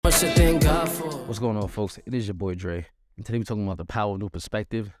much to thank God for. What's going on, folks? It is your boy Dre, and today we're talking about the power of new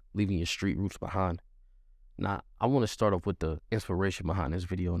perspective, leaving your street roots behind. Now, I want to start off with the inspiration behind this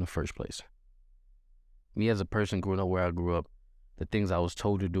video in the first place. Me as a person growing up where I grew up, the things I was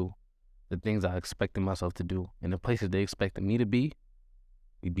told to do, the things I expected myself to do, and the places they expected me to be,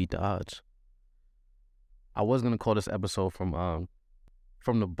 we beat the odds. I was going to call this episode from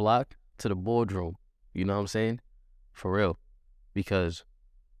the block to the boardroom, you know what I'm saying? For real. Because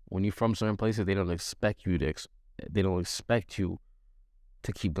when you're from certain places, they don't expect you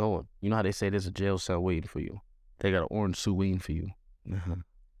to keep going. You know how they say there's a jail cell waiting for you. They got an orange suit waiting for you.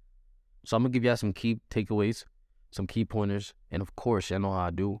 So I'm going to give y'all some key takeaways, some key pointers, and of course, y'all know how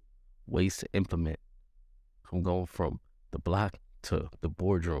I do, ways to implement from going from the block to the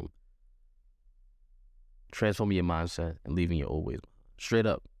boardroom. Transforming your mindset and leaving your old ways. Straight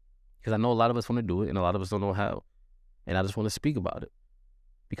up. Because I know a lot of us want to do it and a lot of us don't know how. And I just want to speak about it.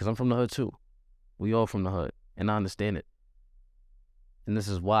 Because I'm from the hood too. We all from the hood. And I understand it. And this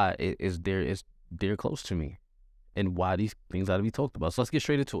is why it's dear close to me. And why these things ought to be talked about. So let's get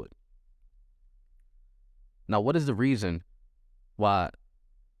straight into it. Now, what is the reason why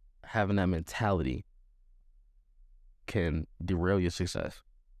having that mentality can derail your success,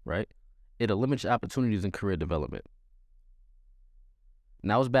 right? It limits your opportunities in career development.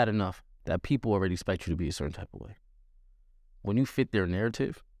 Now, it's bad enough that people already expect you to be a certain type of way. When you fit their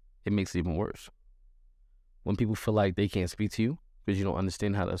narrative, it makes it even worse. When people feel like they can't speak to you because you don't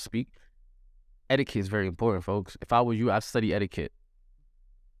understand how to speak, etiquette is very important, folks. If I were you, I'd study etiquette.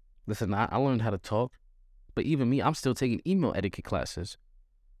 Listen, I learned how to talk, but even me, I'm still taking email etiquette classes.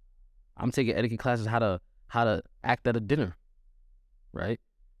 I'm taking etiquette classes how to act at a dinner, right?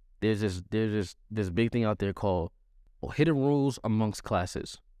 There's this big thing out there called hidden rules amongst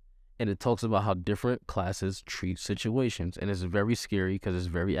classes. And it talks about how different classes treat situations. And it's very scary because it's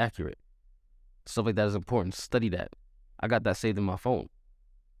very accurate. Stuff like that is important. Study that. I got that saved in my phone.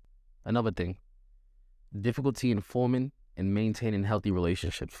 Another thing, difficulty in forming and maintaining healthy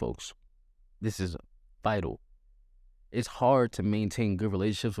relationships, folks. This is vital. It's hard to maintain good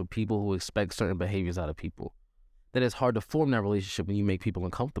relationships with people who expect certain behaviors out of people. That it's hard to form that relationship when you make people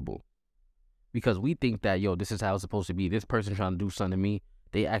uncomfortable. Because we think that, this is how it's supposed to be. This person trying to do something to me,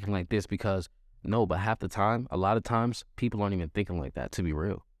 they acting like this because, no, but half the time, a lot of times, people aren't even thinking like that, to be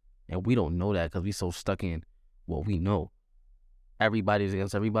real. And we don't know that because we so stuck in what we know. Everybody's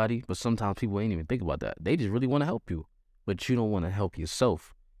against everybody, but sometimes people ain't even think about that. They just really want to help you, but you don't want to help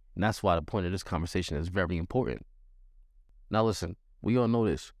yourself. And that's why the point of this conversation is very important. Now listen, we all know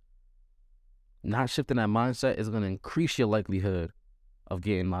this. Not shifting that mindset is going to increase your likelihood of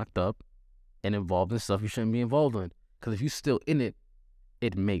getting locked up and involved in stuff you shouldn't be involved in. Because if you're still in it,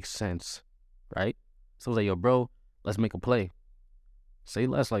 it makes sense, right? So it's like, bro, let's make a play. Say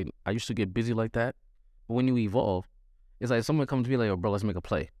less, like, I used to get busy like that. But when you evolve, it's like someone comes to me like, bro, let's make a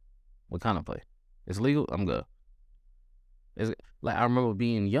play. What kind of play? It's legal? I'm good. It's like, I remember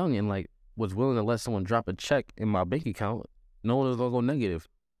being young and like was willing to let someone drop a check in my bank account. No one was going to go negative.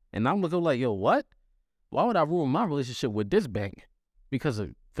 And I'm looking like, what? Why would I ruin my relationship with this bank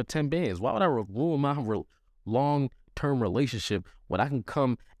for 10 bands? Why would I ruin my long-term relationship when I can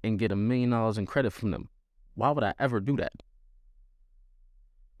come and get $1 million in credit from them? Why would I ever do that?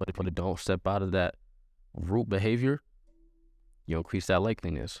 But if you don't step out of that root behavior, you increase that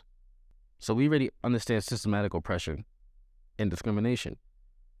likeliness. So we already understand systematic oppression and discrimination.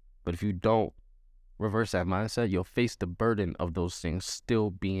 But if you don't reverse that mindset, you'll face the burden of those things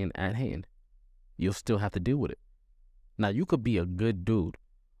still being at hand. You'll still have to deal with it. Now, you could be a good dude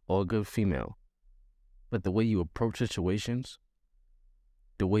or a good female, but the way you approach situations,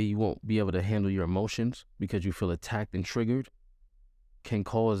 the way you won't be able to handle your emotions because you feel attacked and triggered, can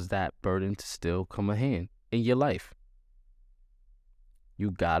cause that burden to still come a hand in your life.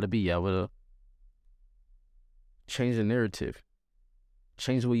 You gotta be able to change the narrative,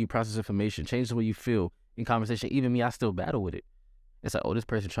 change the way you process information, change the way you feel in conversation. Even me, I still battle with it. It's like, this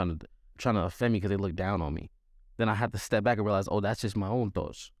person trying to offend me because they look down on me. Then I have to step back and realize, that's just my own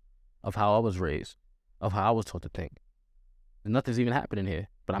thoughts of how I was raised, of how I was taught to think. And nothing's even happening here,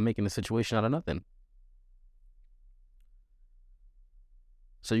 but I'm making a situation out of nothing.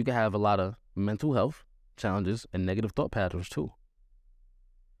 So you can have a lot of mental health challenges and negative thought patterns too.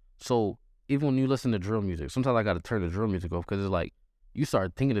 So even when you listen to drill music, sometimes I got to turn the drill music off because it's like you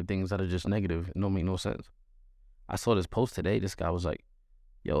start thinking of things that are just negative and don't make no sense. I saw this post today. This guy was like,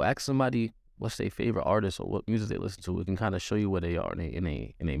 ask somebody what's their favorite artist or what music they listen to. It can kind of show you where they are in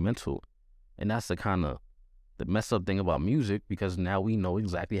a mental. And that's the kind of the messed up thing about music, because now we know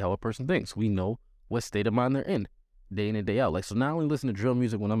exactly how a person thinks. We know what state of mind they're in. day in and day out. Like, so not only listen to drill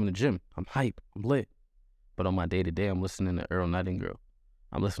music when I'm in the gym, I'm hype, I'm lit. But on my day to day, I'm listening to Earl Nightingale.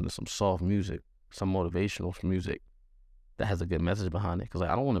 I'm listening to some soft music, some motivational music that has a good message behind it. Because like,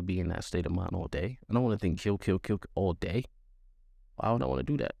 I don't want to be in that state of mind all day. I don't want to think kill, kill, kill all day. Why would I want to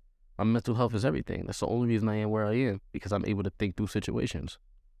do that? My mental health is everything. That's the only reason I am where I am, because I'm able to think through situations.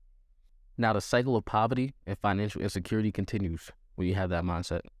 Now, the cycle of poverty and financial insecurity continues when you have that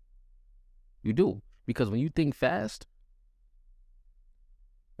mindset. You do. Because when you think fast,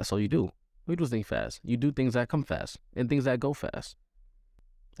 that's all you do. We just think fast. You do things that come fast and things that go fast.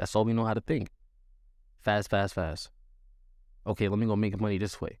 That's all we know how to think. Fast, fast, fast. Okay, let me go make money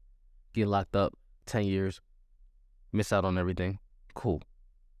this way. Get locked up 10 years, miss out on everything. Cool.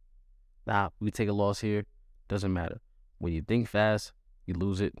 Now, we take a loss here, doesn't matter. When you think fast, you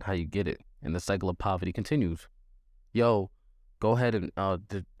lose it, how you get it. And the cycle of poverty continues. Yo, go ahead and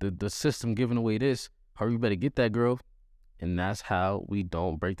the system giving away this. Hurry, you better get that, girl. And that's how we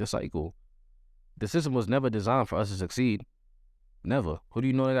don't break the cycle. The system was never designed for us to succeed. Never. Who do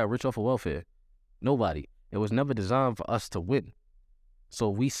you know that got rich off of welfare? Nobody. It was never designed for us to win.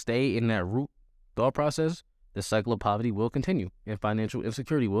 So if we stay in that root thought process, the cycle of poverty will continue and financial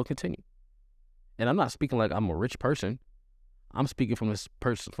insecurity will continue. And I'm not speaking like I'm a rich person. I'm speaking from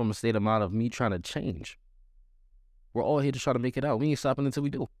from a state of mind of me trying to change. We're all here to try to make it out. We ain't stopping until we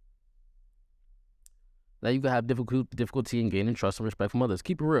do. Now you can have difficulty in gaining trust and respect from others.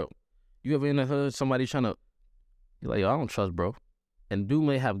 Keep it real. You ever in the hood, somebody trying to, you're like, yo, I don't trust, bro. And dude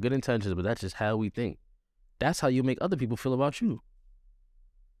may have good intentions, but that's just how we think. That's how you make other people feel about you.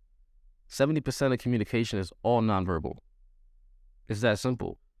 70% of communication is all nonverbal. It's that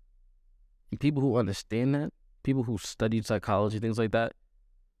simple. And people who understand that, people who studied psychology, things like that,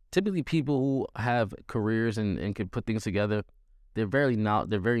 typically people who have careers and can put things together, they're very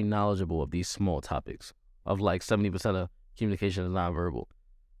knowledgeable of these small topics. Of like 70% of communication is nonverbal.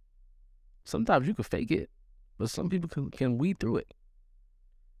 Sometimes you can fake it, but some people can weed through it.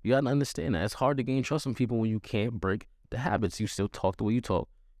 You gotta understand that. It's hard to gain trust from people when you can't break the habits. You still talk the way you talk.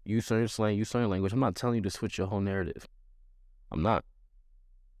 Use certain slang, use certain language. I'm not telling you to switch your whole narrative. I'm not.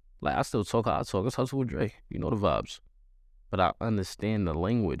 Like, I still talk how I talk. It's Hustle with Dre. You know the vibes. But I understand the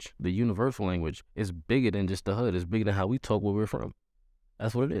language, the universal language, is bigger than just the hood. It's bigger than how we talk where we're from.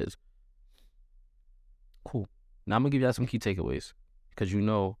 That's what it is. Cool. Now I'm going to give you some key takeaways. Because you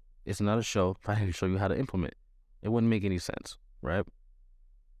know it's not a show if I had to show you how to implement. It wouldn't make any sense, right?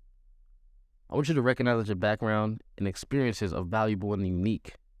 I want you to recognize that your background and experiences are valuable and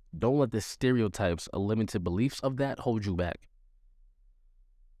unique. Don't let the stereotypes or limited beliefs of that hold you back.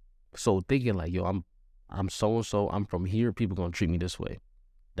 So thinking like, yo, I'm so-and-so, I'm from here, people gonna treat me this way.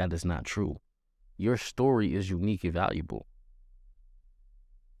 That is not true. Your story is unique and valuable.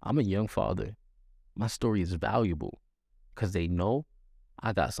 I'm a young father. My story is valuable because they know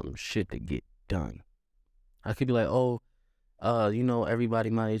I got some shit to get done. I could be like, everybody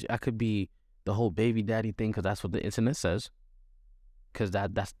my age. I could be the whole baby daddy thing because that's what the internet says. Because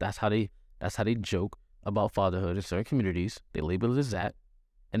that's how they joke about fatherhood in certain communities. They label it as that,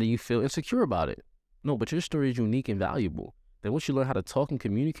 and then you feel insecure about it. No, but your story is unique and valuable. Then once you learn how to talk and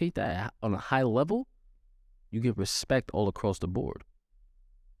communicate that on a high level, you get respect all across the board.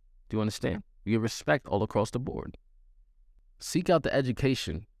 Do you understand? You get respect all across the board. Seek out the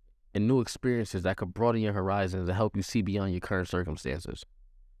education and new experiences that could broaden your horizons and help you see beyond your current circumstances.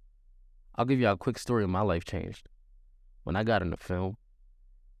 I'll give you a quick story of my life changed. When I got into film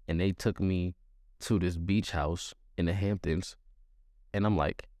and they took me to this beach house in the Hamptons, and I'm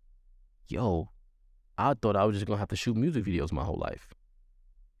like, yo, I thought I was just going to have to shoot music videos my whole life.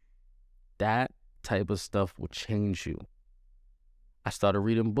 That type of stuff will change you. I started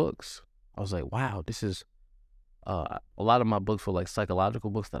reading books. I was like, wow, this is, a lot of my books were like psychological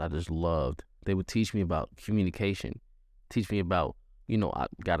books that I just loved. They would teach me about communication, teach me about, I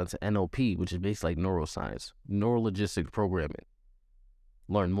got into NLP, which is basically like neuroscience, neurologistic programming.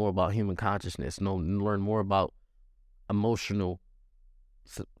 Learn more about human consciousness, learn more about emotional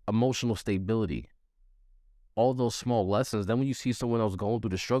stability. All those small lessons. Then when you see someone else going through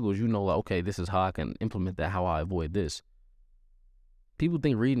the struggles, you know, like, okay, this is how I can implement that, how I avoid this. People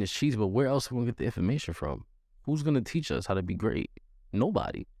think reading is cheesy, but where else are we going to get the information from? Who's going to teach us how to be great?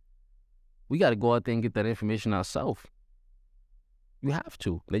 Nobody. We got to go out there and get that information ourselves. You have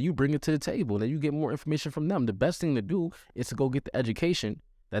to. Then you bring it to the table. Then you get more information from them. The best thing to do is to go get the education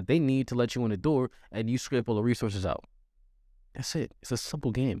that they need to let you in the door, and you scrape all the resources out. That's it. It's a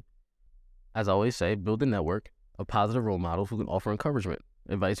simple game. As I always say, build a network of positive role models who can offer encouragement,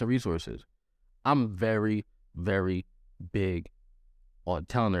 advice, and resources. I'm very, very big on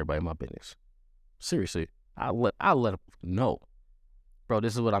telling everybody my business. Seriously. I'll let them know, bro,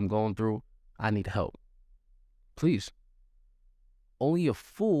 this is what I'm going through. I need help. Please. Only a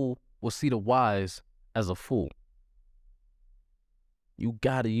fool will see the wise as a fool. You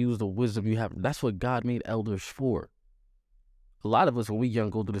got to use the wisdom you have. That's what God made elders for. A lot of us, when we young,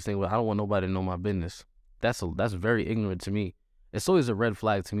 go through this thing where I don't want nobody to know my business. That's very ignorant to me. It's always a red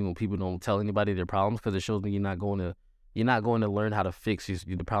flag to me when people don't tell anybody their problems, because it shows me you're not going to learn how to fix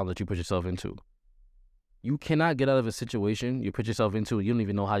the problem that you put yourself into. You cannot get out of a situation you put yourself into, and you don't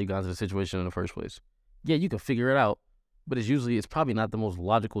even know how you got into the situation in the first place. Yeah, you can figure it out, but it's probably not the most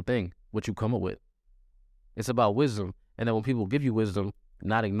logical thing what you come up with. It's about wisdom, and then when people give you wisdom,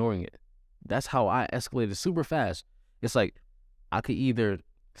 not ignoring it. That's how I escalated super fast. It's like I could either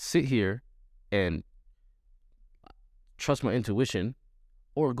sit here and trust my intuition,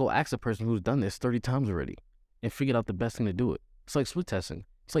 or go ask a person who's done this 30 times already and figured out the best thing to do it. It's like split testing.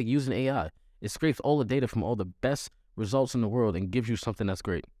 It's like using AI. It scrapes all the data from all the best results in the world and gives you something that's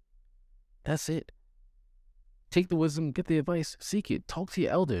great. That's it. Take the wisdom, get the advice, seek it, talk to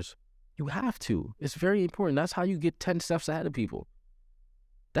your elders. You have to. It's very important. That's how you get 10 steps ahead of people.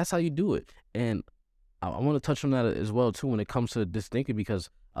 That's how you do it. And I want to touch on that as well, too, when it comes to this thinking, because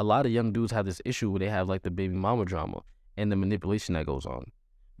a lot of young dudes have this issue where they have like the baby mama drama and the manipulation that goes on,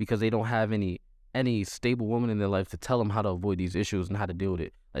 because they don't have any stable woman in their life to tell them how to avoid these issues and how to deal with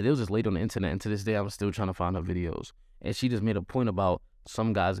it. Like, there was this lady on the internet, and to this day, I'm still trying to find her videos. And she just made a point about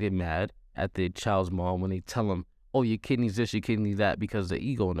some guys get mad at their child's mom when they tell them, oh, your kid needs this, your kid needs that, because of the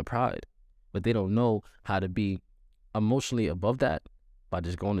ego and the pride. But they don't know how to be emotionally above that by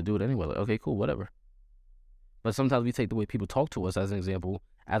just going to do it anyway. Like, okay, cool, whatever. But sometimes we take the way people talk to us as an example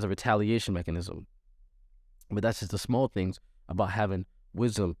as a retaliation mechanism. But that's just the small things about having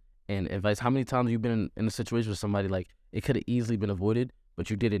wisdom and advice. How many times have you been in a situation with somebody like it could have easily been avoided, but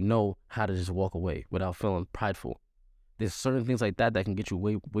you didn't know how to just walk away without feeling prideful? There's certain things like that that can get you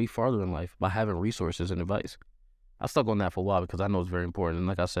way farther in life by having resources and advice. I stuck on that for a while because I know it's very important. And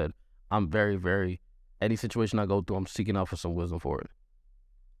like I said, I'm very, any situation I go through, I'm seeking out for some wisdom for it.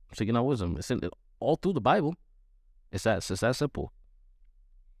 I'm seeking out wisdom. It's all through the Bible. It's that simple.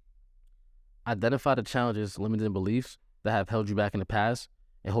 Identify the challenges, limiting beliefs that have held you back in the past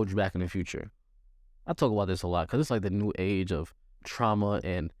and hold you back in the future. I talk about this a lot because it's like the new age of trauma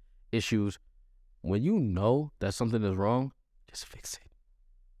and issues. When you know that something is wrong, just fix it.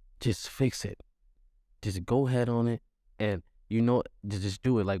 Just fix it. Just go ahead on it, and just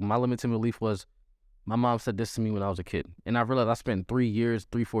do it. Like, my limiting belief was, my mom said this to me when I was a kid, and I realized I spent 4 years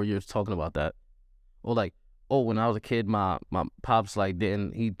talking about that. Or like, oh, when I was a kid, my pops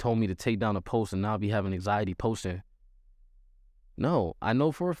he told me to take down a post, and now I'll be having anxiety posting. No, I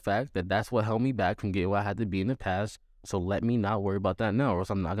know for a fact that that's what held me back from getting where I had to be in the past. So let me not worry about that now, or else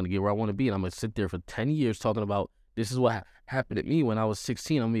I'm not going to get where I want to be. And I'm going to sit there for 10 years talking about, this is what happened to me when I was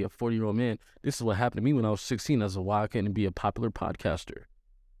 16. I'm going to be a 40-year-old man. This is what happened to me when I was 16. That's why I couldn't be a popular podcaster.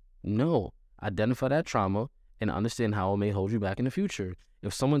 No, identify that trauma and understand how it may hold you back in the future.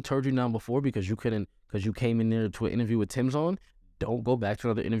 If someone turned you down before because you came in there to an interview with Tim's on, don't go back to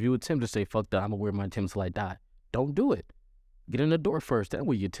another interview with Tim to say, fuck that, I'm going to wear my Tim's till I die. Don't do it. Get in the door first, then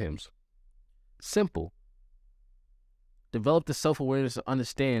wear your Tim's. Simple. Develop the self-awareness to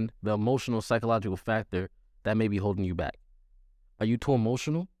understand the emotional, psychological factor that may be holding you back. Are you too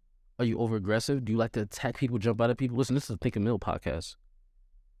emotional? Are you over-aggressive? Do you like to attack people, jump out at people? Listen, this is a Think a Mill podcast.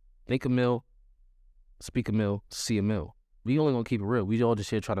 Think a mill, speak a mill, see a mill. We only gonna keep it real. We all just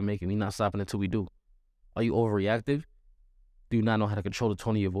here trying to make it. We not stopping until we do. Are you overreactive? Do you not know how to control the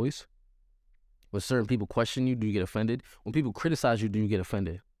tone of your voice? When certain people question you, do you get offended? When people criticize you, do you get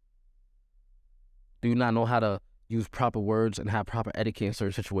offended? Do you not know how to use proper words and have proper etiquette in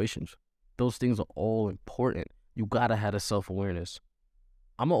certain situations? Those things are all important. You gotta have a self-awareness.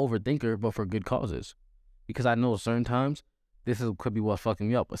 I'm an overthinker, but for good causes. Because I know at certain times, could be what's fucking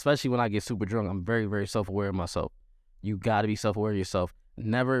me up. Especially when I get super drunk, I'm very self-aware of myself. You gotta be self-aware of yourself.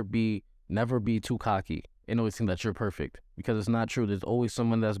 Never be too cocky and always think that you're perfect, because it's not true. There's always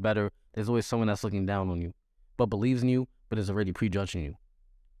someone that's better. There's always someone that's looking down on you, but believes in you, but is already prejudging you.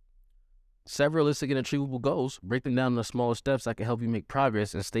 Set realistic and achievable goals. Break them down into smaller steps that can help you make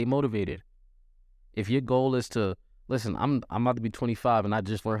progress and stay motivated. If your goal is to, listen, I'm about to be 25 and I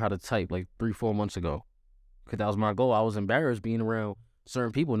just learned how to type like 3-4 months ago, because that was my goal. I was embarrassed being around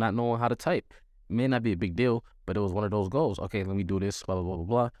certain people not knowing how to type. It may not be a big deal, but it was one of those goals. Okay, let me do this, blah, blah, blah, blah,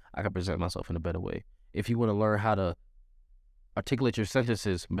 blah. I can present myself in a better way. If you want to learn how to articulate your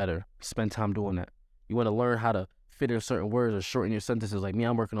sentences better, spend time doing that. You want to learn how to fit in certain words or shorten your sentences. Like me,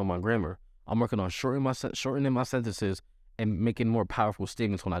 I'm working on my grammar. I'm working on shortening my sentences and making more powerful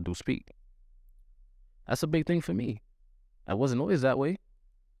statements when I do speak. That's a big thing for me. I wasn't always that way.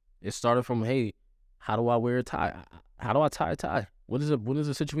 It started from, hey, how do I wear a tie? How do I tie a tie? What is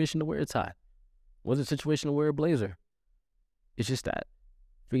a situation to wear a tie? What is a situation to wear a blazer? It's just that.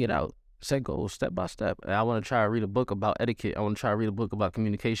 Figure it out. Set goals step by step. And I want to try to read a book about etiquette. I want to try to read a book about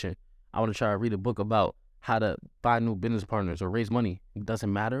communication. I want to try to read a book about how to find new business partners or raise money. It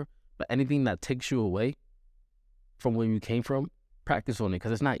doesn't matter. But anything that takes you away from where you came from, practice on it,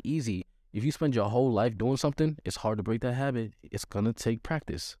 because it's not easy. If you spend your whole life doing something, it's hard to break that habit. It's going to take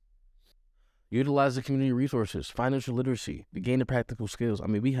practice. Utilize the community resources, financial literacy, to gain the practical skills. I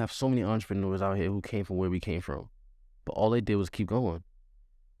mean, we have so many entrepreneurs out here who came from where we came from, but all they did was keep going.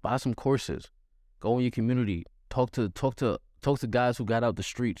 Buy some courses, go in your community, talk to guys who got out the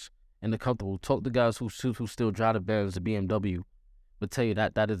streets and the comfortable. Talk to guys who still drive the Benz, the BMW, but tell you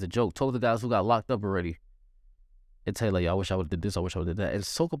that is a joke. Talk to guys who got locked up already, and tell you like, I wish I would have did this, I wish I would have did that, and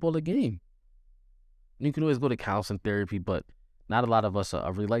soak up all the game. You can always go to counseling, therapy, but not a lot of us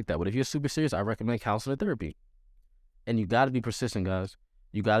are really like that. But if you're super serious, I recommend counseling and therapy. And you got to be persistent, guys.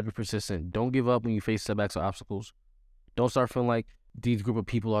 You got to be persistent. Don't give up when you face setbacks or obstacles. Don't start feeling like these group of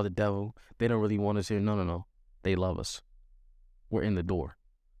people are the devil. They don't really want us here. No. They love us. We're in the door.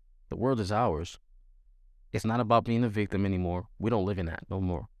 The world is ours. It's not about being a victim anymore. We don't live in that no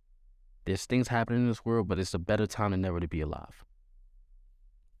more. There's things happening in this world, but it's a better time than ever to be alive.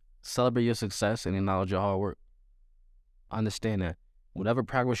 Celebrate your success and acknowledge your hard work. Understand that whatever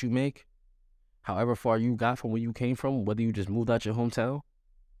progress you make, however far you got from where you came from, whether you just moved out your hometown,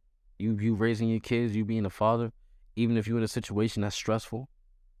 you raising your kids, you being a father, even if you're in a situation that's stressful,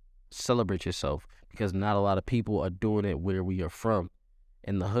 celebrate yourself, because not a lot of people are doing it where we are from.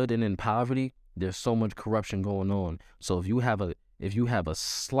 In the hood and in poverty, there's so much corruption going on. So if you have a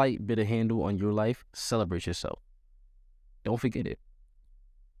slight bit of handle on your life, celebrate yourself. Don't forget it.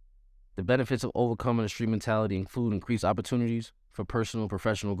 The benefits of overcoming a street mentality include increased opportunities for personal and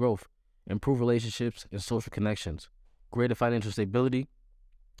professional growth, improved relationships and social connections, greater financial stability,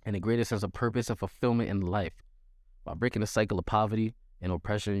 and a greater sense of purpose and fulfillment in life. By breaking the cycle of poverty and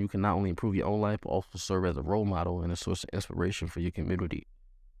oppression, you can not only improve your own life, but also serve as a role model and a source of inspiration for your community.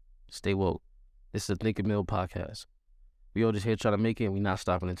 Stay woke. This is the Think a Mill podcast. We all just here trying to make it, and we're not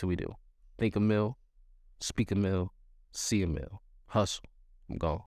stopping until we do. Think a mill, speak a mill, see a mill. Hustle. I'm gone.